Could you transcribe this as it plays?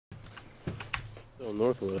Still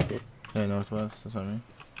northwest. Huh? Yeah, northwest. That's what I mean.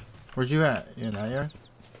 Where'd you at? You in that yard?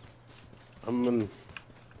 I'm on the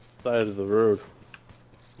side of the road.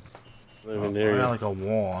 Not even I near got you. like a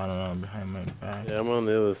wall. I don't know behind my back. Yeah, I'm on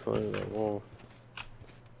the other side of that wall.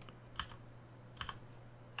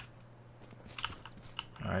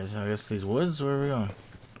 All right, so I guess these woods. Where are we going?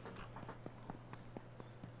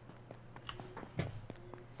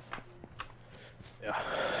 Yeah,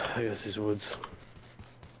 I guess these woods.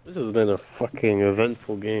 This has been a fucking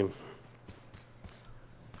eventful game.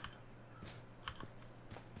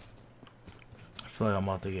 I feel like I'm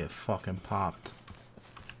about to get fucking popped.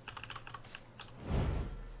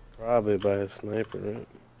 Probably by a sniper, right?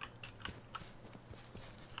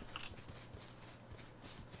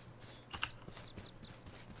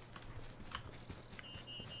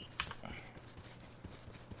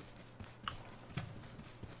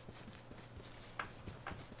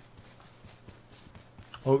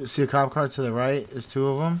 Oh, see a cop car to the right? There's two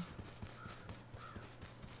of them.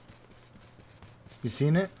 You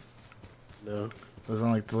seen it? No. It was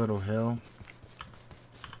on like the little hill.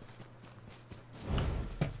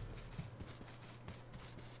 There's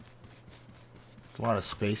a lot of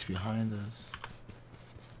space behind us.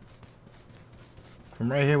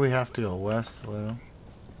 From right here, we have to go west a little.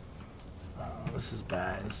 Oh, this is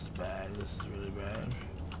bad. This is bad. This is really bad.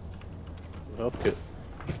 Health kit.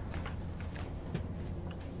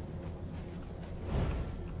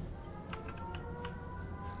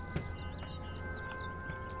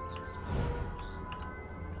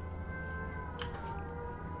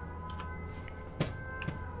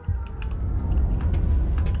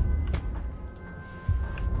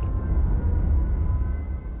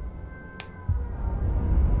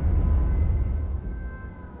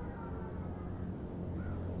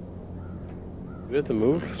 We have to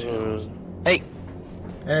move? Hey!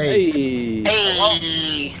 Hey!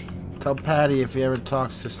 Hey! Tell Patty if he ever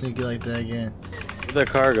talks to Sneaky like that again. Where'd that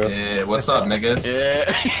car go? Yeah, what's up, niggas?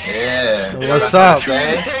 Yeah. Yeah. What's That's up? what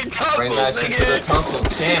I'm saying. Bring that shit to the Tussle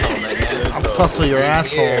channel, nigga. I'll tussle your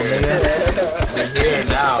asshole, nigga. We're here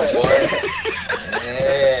now, boy.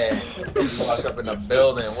 Yeah. You walk up in the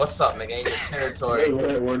building. What's up, nigga? Ain't your territory.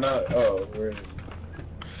 We're not. Oh, we're in.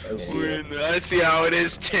 We're in the I See How It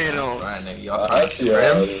Is channel. Right, nigga. Y'all I trying to see how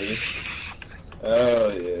it scrim? is.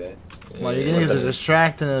 Oh yeah. Well, you niggas are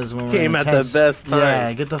distracting us when we're Came in at the tense- best time.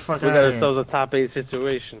 Yeah, get the fuck We out got of here. ourselves a top 8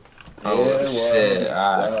 situation. Oh, Yeah, well, shit.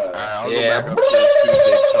 Alright, I'll Yeah. go back up to the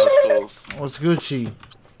Tuesday tussles. What's Gucci?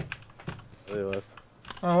 They left.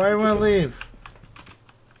 Oh, why everyone leave?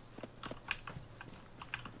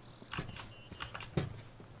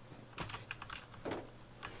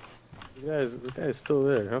 This guy's still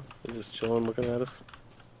there, huh? He's just chilling, looking at us.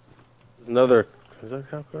 There's another. Is that a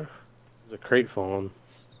cop car? There's a crate falling.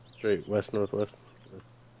 Straight west northwest.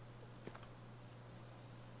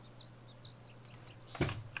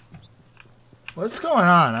 What's going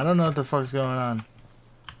on? I don't know what the fuck's going on. I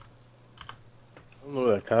don't know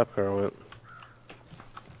where that cop car went.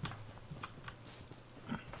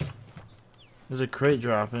 There's a crate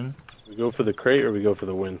dropping. We go for the crate or we go for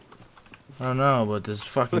the win? I don't know, but this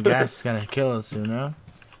fucking gas is gonna kill us, you know?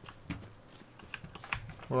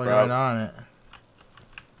 We're like right on it.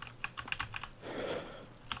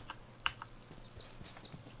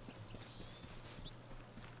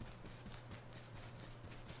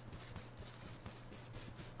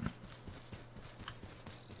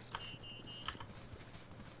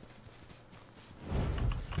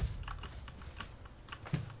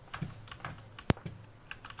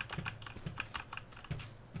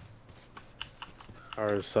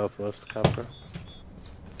 Our southwest cop car.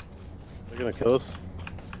 They're gonna kill us.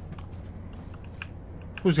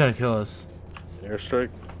 Who's gonna kill us? Airstrike.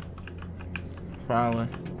 Probably.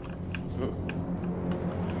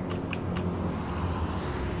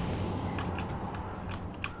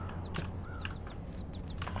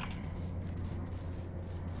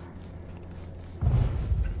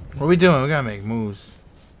 What are we doing? We gotta make moves.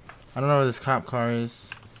 I don't know where this cop car is.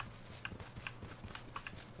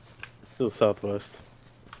 Still southwest.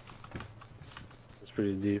 It's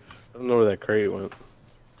pretty deep. I don't know where that crate went.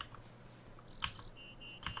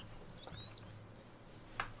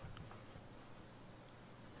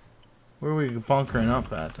 Where are we bunkering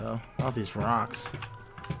up at, though? Not these rocks.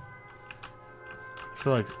 I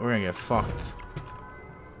feel like we're gonna get fucked.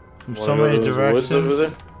 From so many directions. Over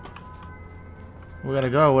there? We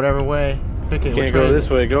gotta go whatever way. Pick it. Can't go this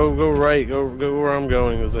way. Go right. Go where I'm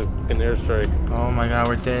going. There's a fucking airstrike. Oh my god,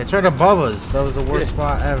 we're dead. It's right above us. That was the worst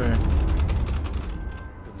spot ever.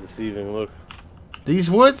 This is deceiving. Look.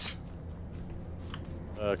 These woods?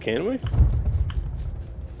 Can we?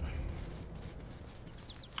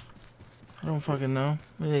 I don't fucking know.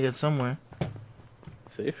 We need to get somewhere.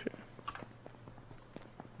 Safe here.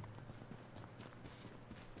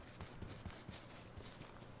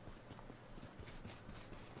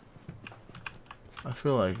 I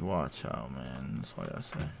feel like watch out, man. That's all I gotta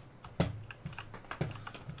say.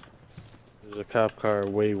 There's a cop car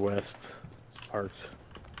way west. It's parked.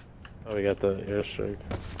 Oh, we got the airstrike.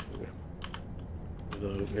 The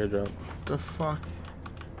airdrop. The fuck?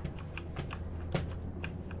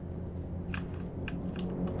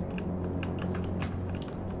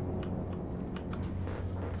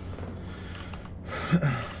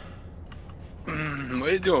 What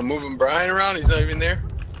are you doing? Moving Brian around? He's not even there?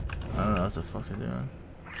 I don't know what the fuck they're doing.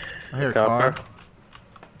 I hear a Cop car.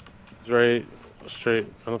 He's right straight.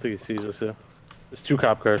 I don't think he sees us yet. There's two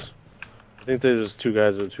cop cars. I think there's two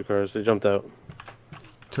guys in two cars. They jumped out.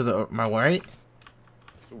 To the my right?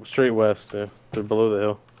 Straight west, yeah. They're below the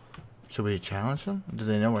hill. Should we challenge them? Do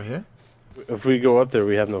they know we're here? If we go up there,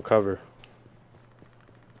 we have no cover.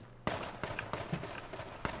 Is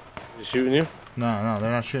he shooting you? No, no,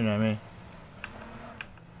 they're not shooting at me.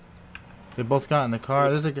 They both got in the car.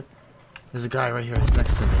 There's a guy right here. He's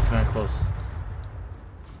next to me. He's not close.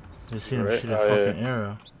 You seen him Right. shoot a Oh, fucking yeah.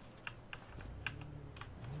 arrow.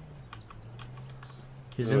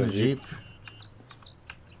 He's in the Jeep.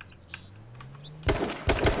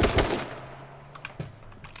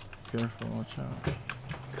 Careful, watch out.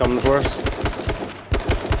 Coming for us.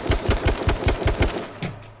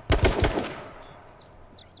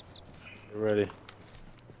 We're ready.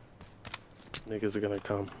 Niggas are gonna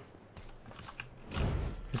come.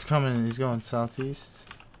 He's coming. He's going southeast.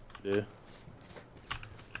 Yeah.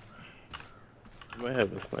 You might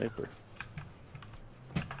have a sniper.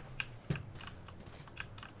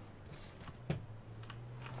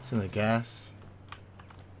 It's in the gas.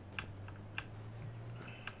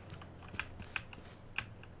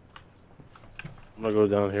 I'm gonna go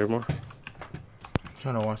down here more.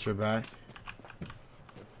 Trying to watch your back.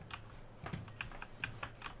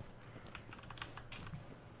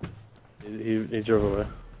 He drove away.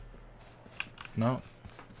 No.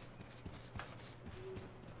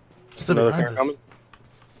 Still Another behind car us. coming.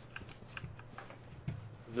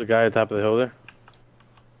 There's a guy at the top of the hill there.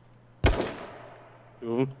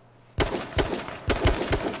 Two of them.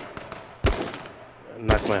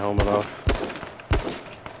 Knocked my helmet off.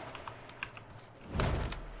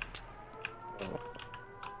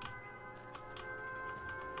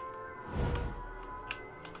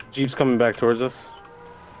 Jeep's coming back towards us.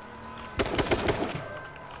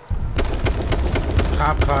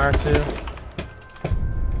 Cop car too.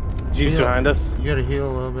 Jeep's Heal. behind us. You gotta heal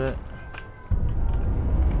a little bit.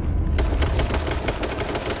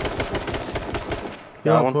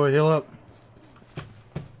 Heal Got up, one. Corey. Heal up.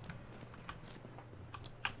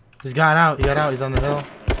 He's got out. He got out. He's on the hill.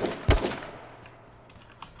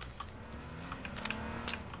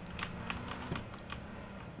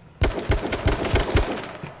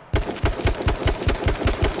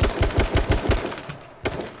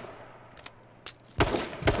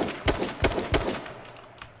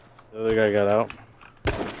 The other guy got out.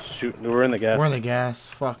 Shoot, we're in the gas. We're in the gas.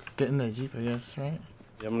 Fuck. Get in the Jeep, I guess, right?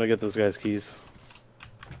 Yeah, I'm gonna get this guy's keys.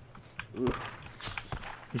 Ooh.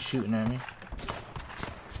 He's shooting at me.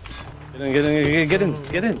 Get in, get in, get in,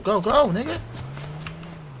 get in. Go, go, nigga.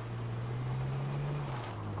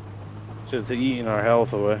 Just eating our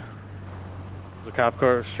health away. There's a cop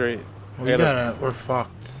car straight. We gotta. We're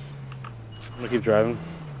fucked. I'm gonna keep driving.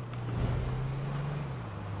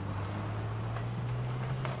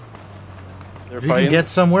 They're If you fighting. can get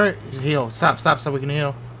somewhere, heal. Stop, stop, stop. We can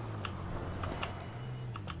heal.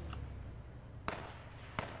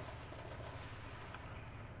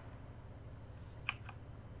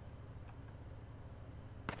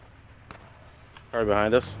 Car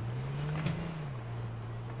behind us.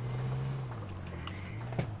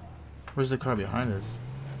 Where's the car behind us?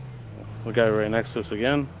 The guy right next to us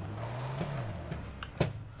again.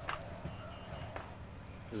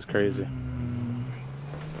 This is crazy.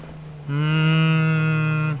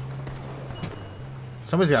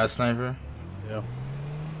 Somebody's got a sniper. Yeah.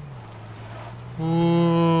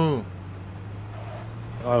 Ooh.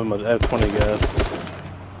 I have 20 gas.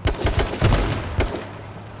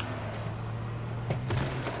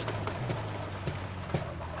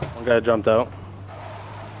 One guy jumped out.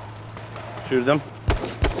 Shoot them.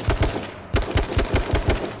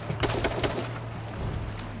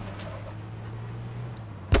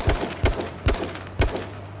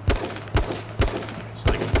 It's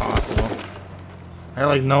like impossible. I got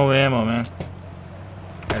like no ammo, man.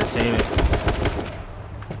 Gotta save it.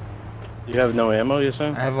 You have no ammo, you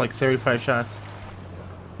saying? I have like 35 shots.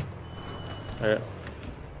 Alright.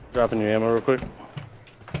 Dropping your ammo real quick.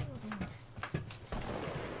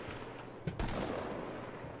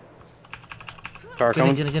 Car Get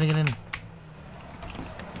in, coming. get in, get in, get in.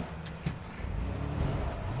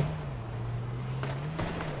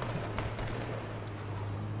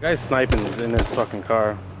 Guy's sniping in his fucking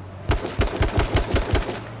car.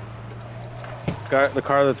 The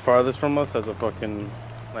car that's farthest from us has a fucking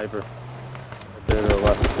sniper. Right there to the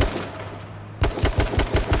left.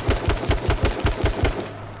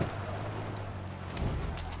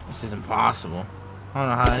 This is impossible. I don't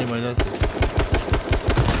know how anybody does this.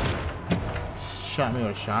 Shot me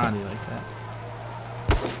with a shotty like that.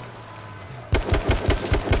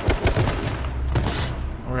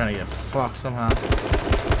 We're gonna get fucked somehow.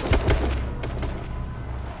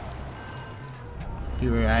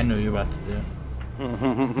 I knew you were about to do.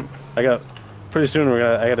 Pretty soon we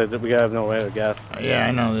gotta have no way of gas. Yeah,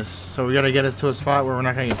 I know this. So we gotta get us to a spot where we're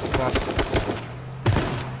not gonna get fucked.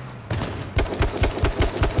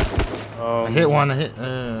 I hit one. I hit.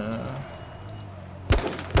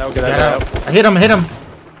 Get out. I hit him. I hit him.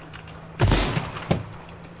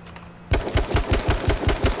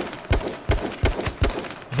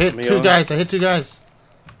 I hit two guys. I hit two guys.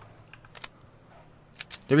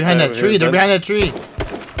 They're behind that tree. They're behind that tree.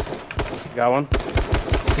 Got one.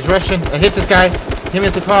 He's rushing. I hit this guy. Hit me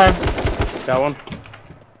at the car. Got one.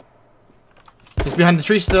 He's behind the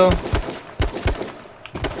tree still.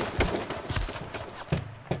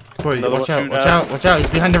 Boy, watch out, watch out, watch out. He's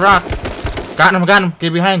behind the rock. Got him, got him.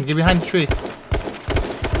 Get behind the tree.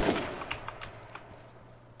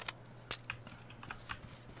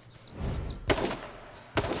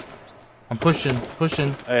 I'm pushing.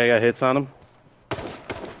 I got hits on him.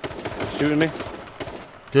 Shooting me.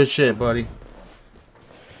 Good shit, buddy.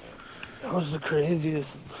 That was the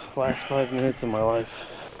craziest last 5 minutes of my life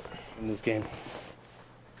in this game.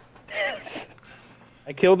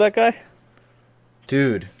 I killed that guy?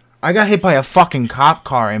 Dude, I got hit by a fucking cop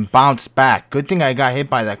car and bounced back. Good thing I got hit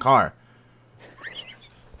by that car.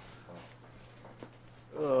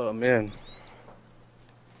 Oh, man.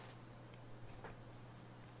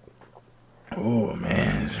 Oh,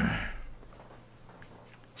 man.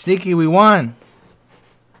 Sneaky, we won.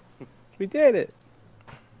 We did it.